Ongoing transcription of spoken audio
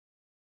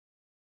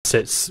unless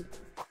it's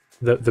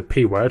the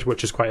P word,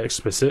 which is quite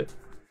explicit.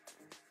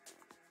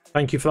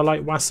 Thank you for the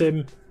like,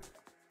 Wasim.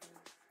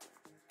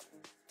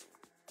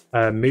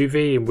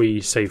 Movie, and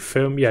we say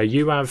film. Yeah,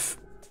 you have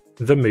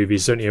the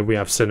movies, don't you? We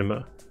have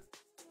cinema.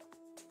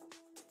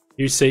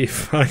 You see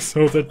fights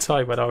all the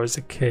time when I was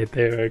a kid.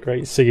 They were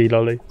great Siggy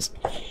lollies.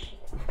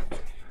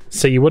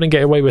 So you wouldn't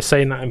get away with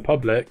saying that in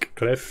public,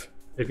 Cliff.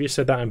 If you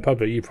said that in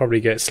public, you'd probably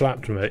get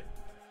slapped, mate.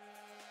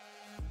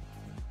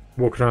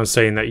 Walking around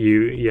saying that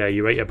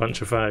you ate a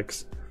bunch of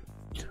fags.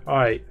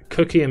 Alright,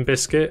 cookie and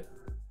biscuit,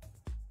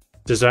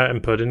 dessert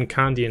and pudding,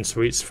 candy and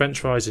sweets, french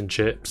fries and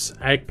chips,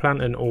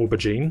 eggplant and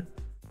aubergine,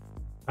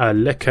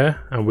 liquor,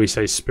 and we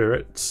say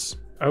spirits,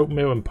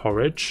 oatmeal and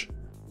porridge,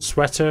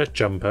 sweater,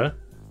 jumper,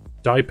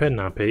 diaper,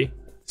 nappy,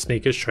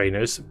 sneakers,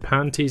 trainers,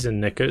 panties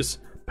and knickers,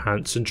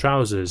 pants and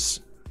trousers.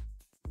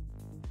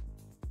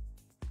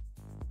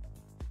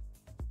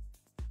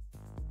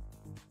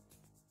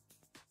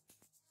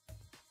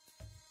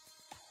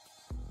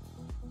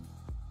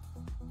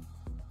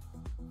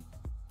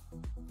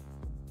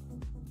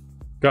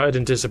 Gutted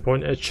and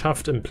disappointed,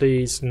 chuffed and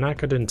pleased,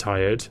 knackered and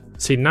tired.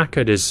 See,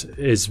 knackered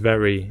is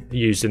very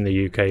used in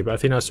the UK, but I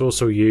think that's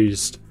also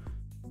used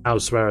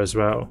elsewhere as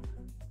well.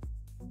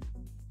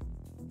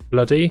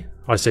 Bloody?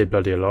 I say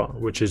bloody a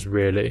lot, which is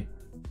really...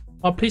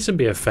 Oh, please don't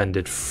be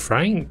offended,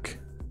 Frank.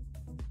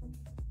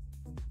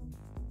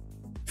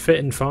 Fit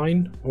and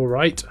fine.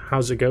 Alright,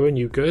 how's it going?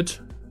 You good?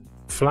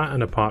 Flat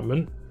and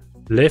apartment.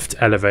 Lift,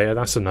 elevator,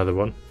 that's another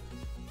one.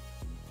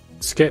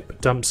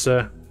 Skip,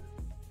 dumpster.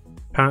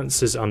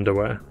 Pants is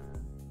underwear.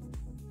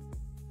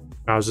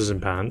 Trousers and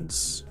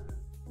pants.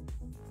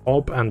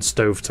 Hob and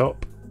stovetop.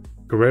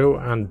 Grill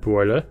and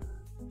broiler.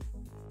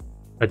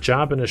 A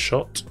jab and a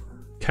shot.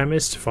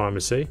 Chemist,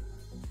 pharmacy.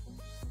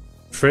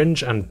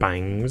 Fringe and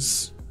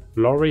bangs.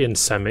 Lorry and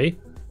semi.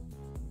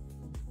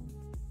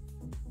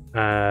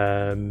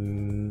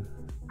 Hamper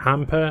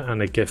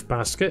and a gift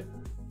basket.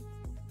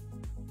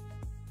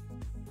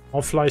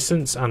 Off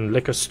license and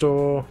liquor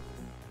store.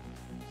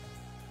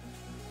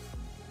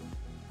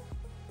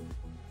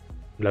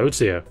 Loads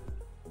here.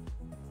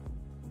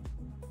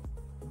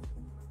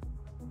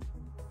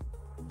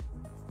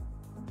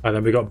 And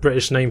then we got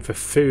British name for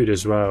food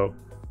as well.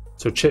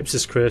 So chips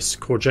is crisp,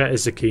 courgette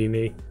is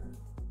zucchini,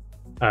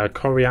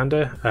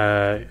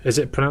 coriander, is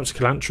it pronounced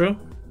cilantro?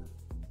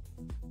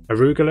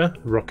 Arugula,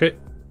 rocket,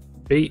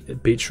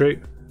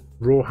 beetroot,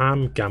 raw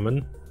ham,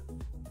 gammon,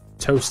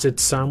 toasted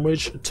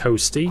sandwich,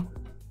 toasty,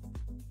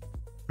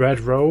 bread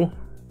roll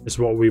is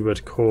what we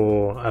would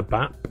call a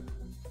bap.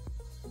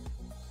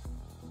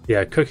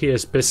 Yeah, cookie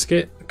is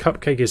biscuit,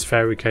 cupcake is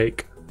fairy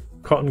cake,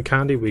 cotton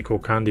candy we call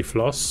candy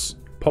floss,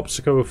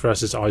 popsicle for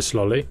us is ice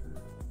lolly.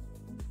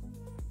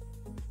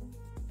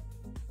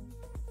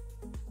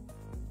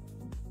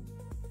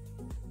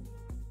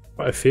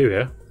 Quite a few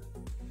here.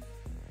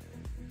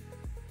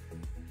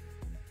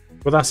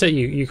 Well, that's it.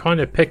 You kind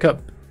of pick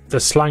up the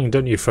slang,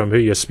 don't you, from who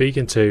you're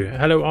speaking to.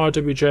 Hello,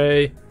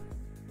 RWJ.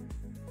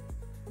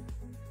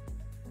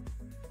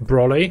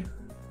 Brolly,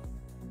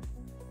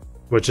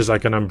 which is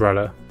like an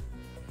umbrella.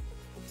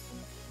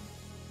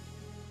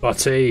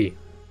 Butty.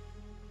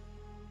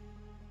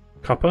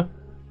 Cuppa.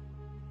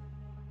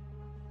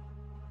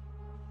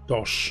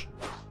 Dosh.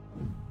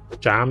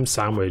 Jam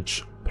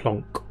sandwich.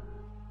 Plonk.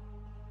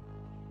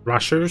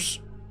 Rashers.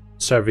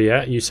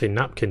 Serviette. You say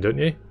napkin, don't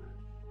you?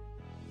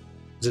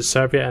 Is it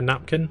serviette and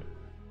napkin?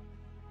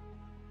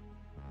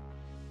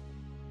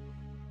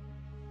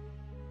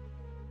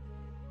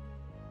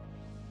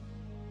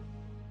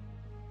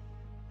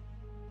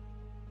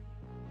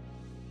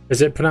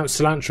 Is it pronounced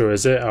cilantro?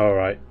 Is it?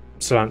 Alright.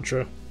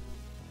 Cilantro.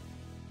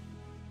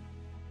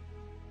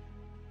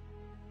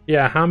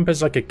 Yeah,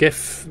 hamper's like a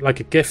gift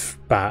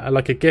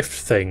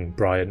thing,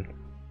 Brian.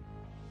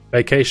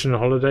 Vacation and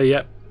holiday,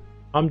 yep.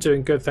 I'm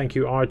doing good, thank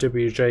you,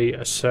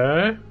 RWJ,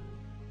 sir.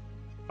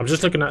 I'm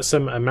just looking at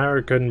some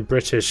American,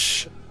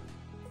 British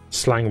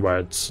slang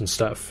words and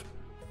stuff.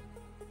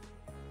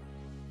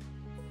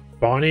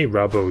 Barney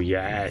Rubble,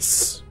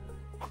 yes.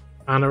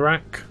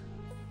 Anorak.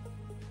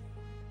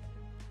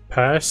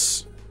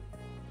 Purse.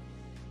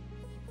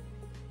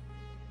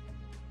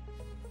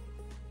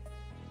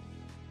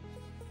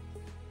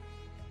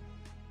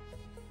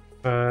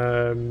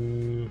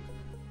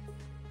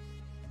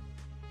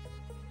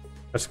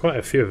 There's quite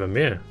a few of them,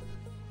 yeah.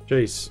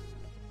 Jeez.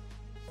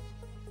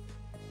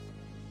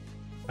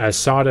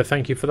 Sada,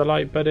 thank you for the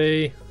light,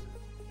 buddy.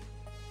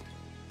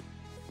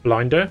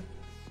 Blinder.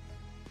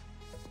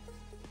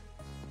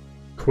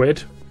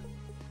 Quid.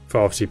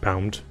 For obviously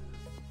pound.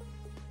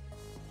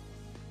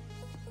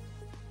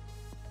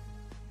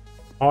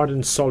 Hard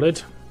and solid.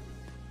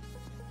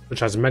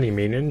 Which has many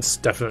meanings.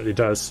 Definitely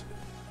does.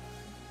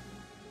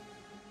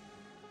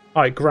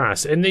 Alright,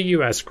 grass. In the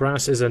US,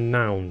 grass is a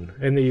noun.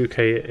 In the UK,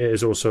 it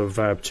is also a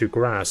verb to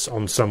grass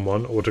on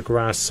someone or to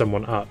grass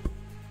someone up.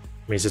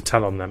 It means to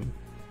tell on them.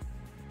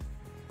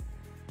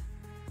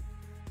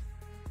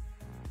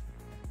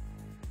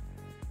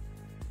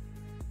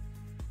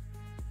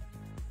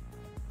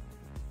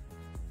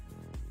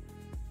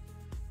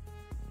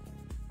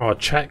 Our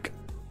check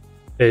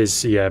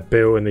is, yeah,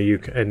 bill in the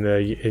UK,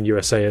 in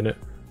USA, innit?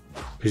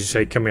 Because you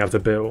say, can we have the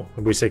bill?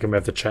 And we say, can we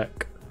have the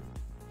check?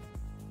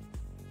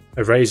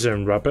 Eraser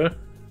and rubber.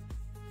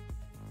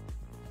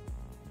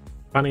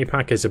 Fanny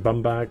pack is a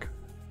bum bag.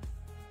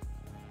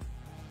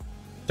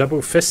 Double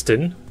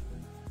fisting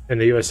in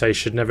the USA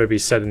should never be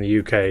said in the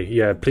UK.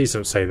 Yeah, please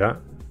don't say that.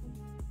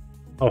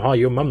 Oh, hi,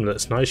 your mum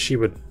looks nice. She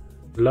would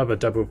love a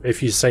double.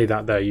 If you say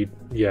that there,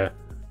 yeah.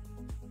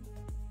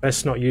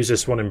 Best not use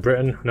this one in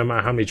Britain. No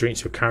matter how many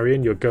drinks you're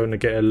carrying, you're going to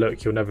get a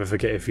look you'll never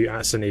forget if you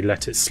accidentally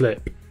let it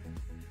slip.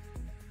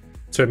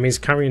 So it means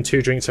carrying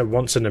 2 drinks at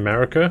once in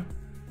America.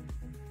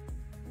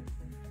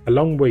 A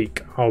long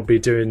week. I'll be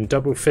doing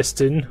double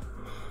fisting.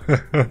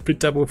 I'll be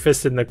double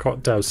fisting the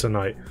cocktails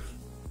tonight.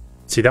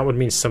 See, that would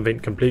mean something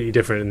completely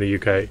different in the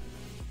UK.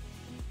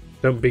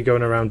 Don't be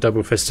going around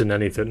double fisting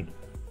anything.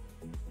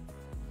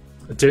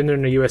 Dinner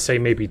in the USA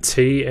may be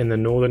tea in the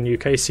northern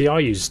UK. See,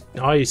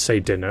 I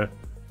say dinner.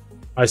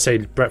 I say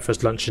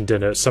breakfast, lunch and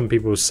dinner. Some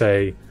people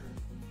say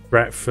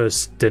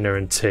breakfast, dinner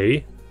and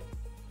tea.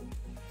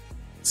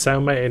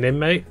 Cellmate and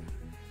inmate.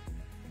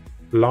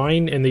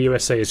 Line in the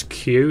USA is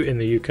queue in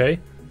the UK.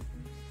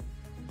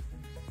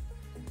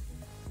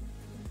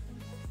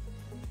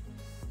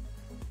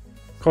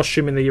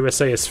 Costume in the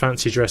USA is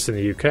fancy dress in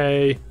the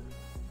UK.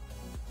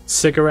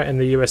 Cigarette in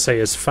the USA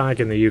is fag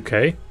in the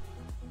UK.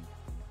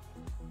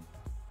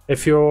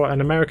 If you're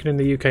an American in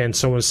the UK and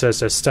someone says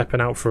they're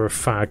stepping out for a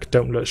fag,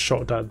 don't look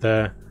shocked at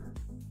their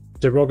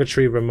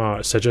derogatory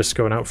remarks. They're just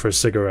going out for a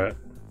cigarette.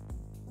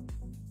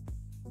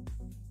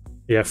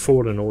 Yeah,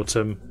 fall and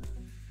autumn.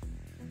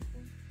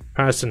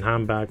 Paris and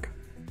handbag.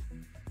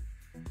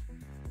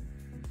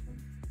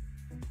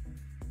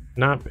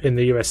 Nap in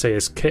the USA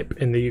is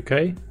kip in the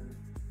UK.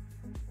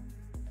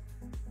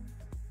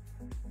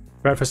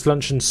 Breakfast,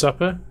 lunch and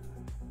supper.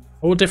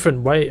 All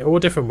different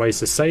ways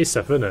to say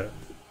stuff, isn't it?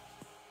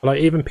 Like,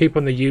 even people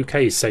in the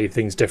UK say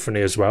things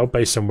differently as well,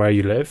 based on where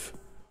you live.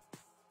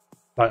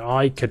 Like,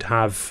 I could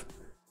have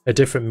a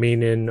different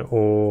meaning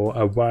or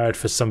a word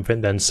for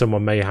something than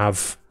someone may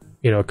have,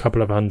 you know, a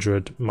couple of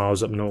 100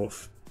 miles up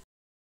north.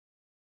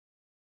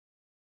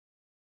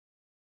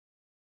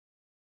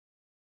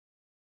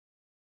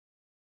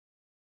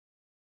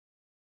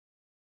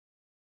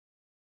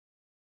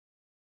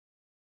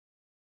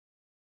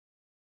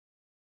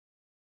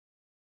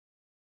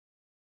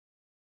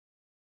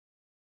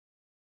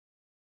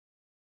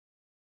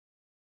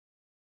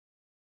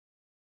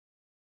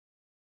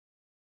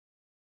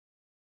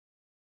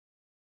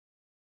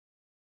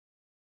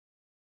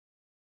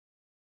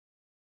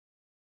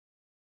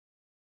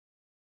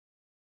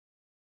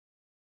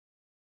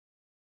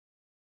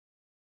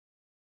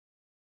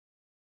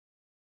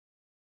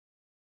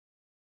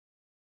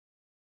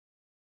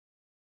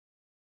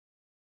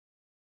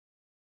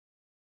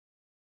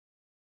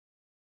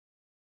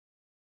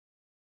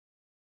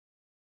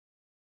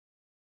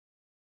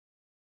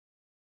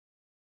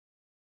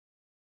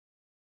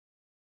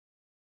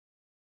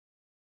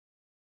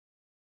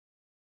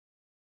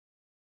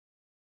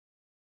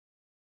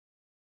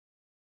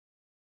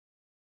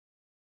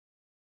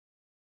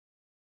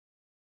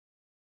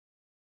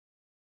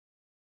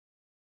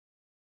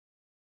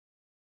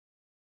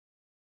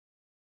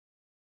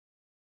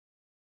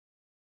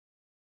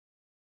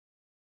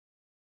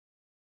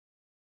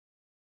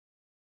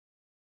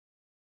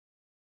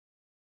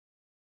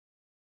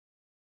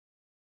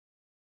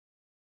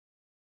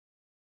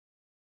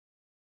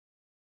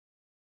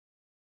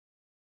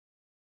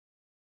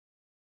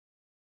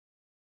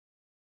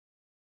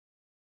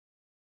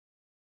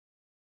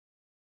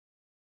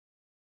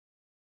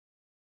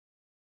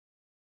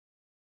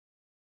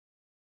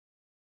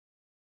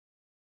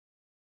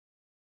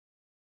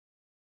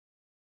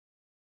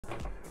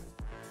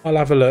 I'll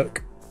have a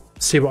look,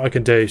 see what I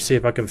can do, see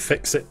if I can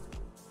fix it.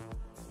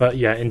 But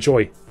yeah,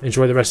 enjoy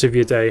the rest of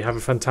your day. Have a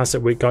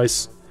fantastic week,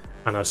 guys,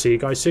 and I'll see you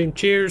guys soon.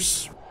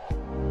 Cheers.